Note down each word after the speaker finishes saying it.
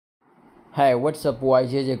Hi, what's up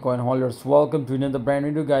YGG coin holders? Welcome to another brand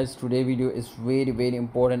new video, guys. Today video is very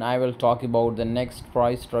important. I will talk about the next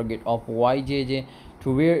price target of YGG,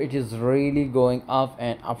 to where it is really going up,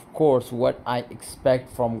 and of course what I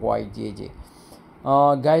expect from YGG.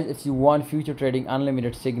 Guys, if you want future trading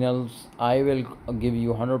unlimited signals, I will give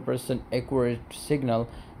you 100% accurate signal.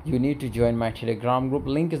 You need to join my Telegram group.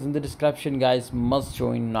 Link is in the description, guys. Must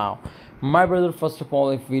join now. My brother, first of all,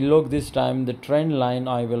 if we look this time the trend line,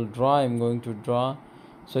 I will draw. I'm going to draw.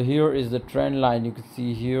 So here is the trend line, you can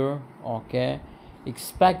see here. Okay,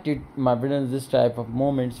 expected, my brother, this type of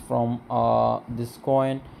movements from this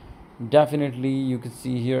coin. Definitely you can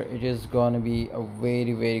see here it is gonna be a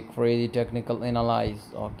very crazy technical analyze.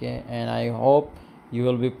 Okay, and I hope you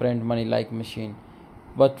will be print money like machine,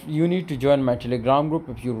 but you need to join my Telegram group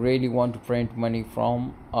if you really want to print money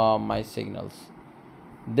from my signals.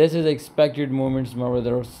 This is expected movements, my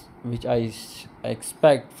brothers, which I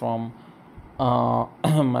expect from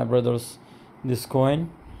my brothers, this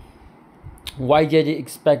coin YGG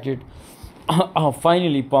expected.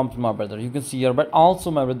 Finally pumped, my brother, you can see here. But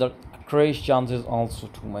also, my brother, crash chances also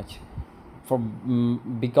too much for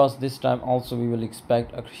because this time also we will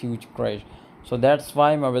expect a huge crash. So that's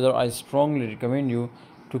why, my brother, I strongly recommend you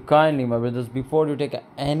to kindly, my brothers, before you take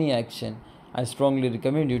any action, I strongly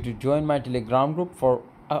recommend you to join my Telegram group for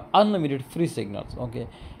unlimited free signals. Okay,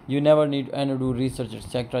 you never need any do research,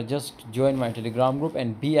 etc. Just join my Telegram group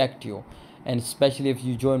and be active. And especially if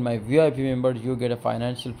you join my VIP member, you get a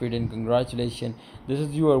financial freedom. Congratulations, this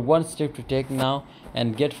is your one step to take now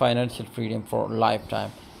and get financial freedom for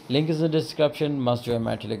lifetime. Link is in the description. Must join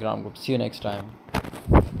my Telegram group. See you next time.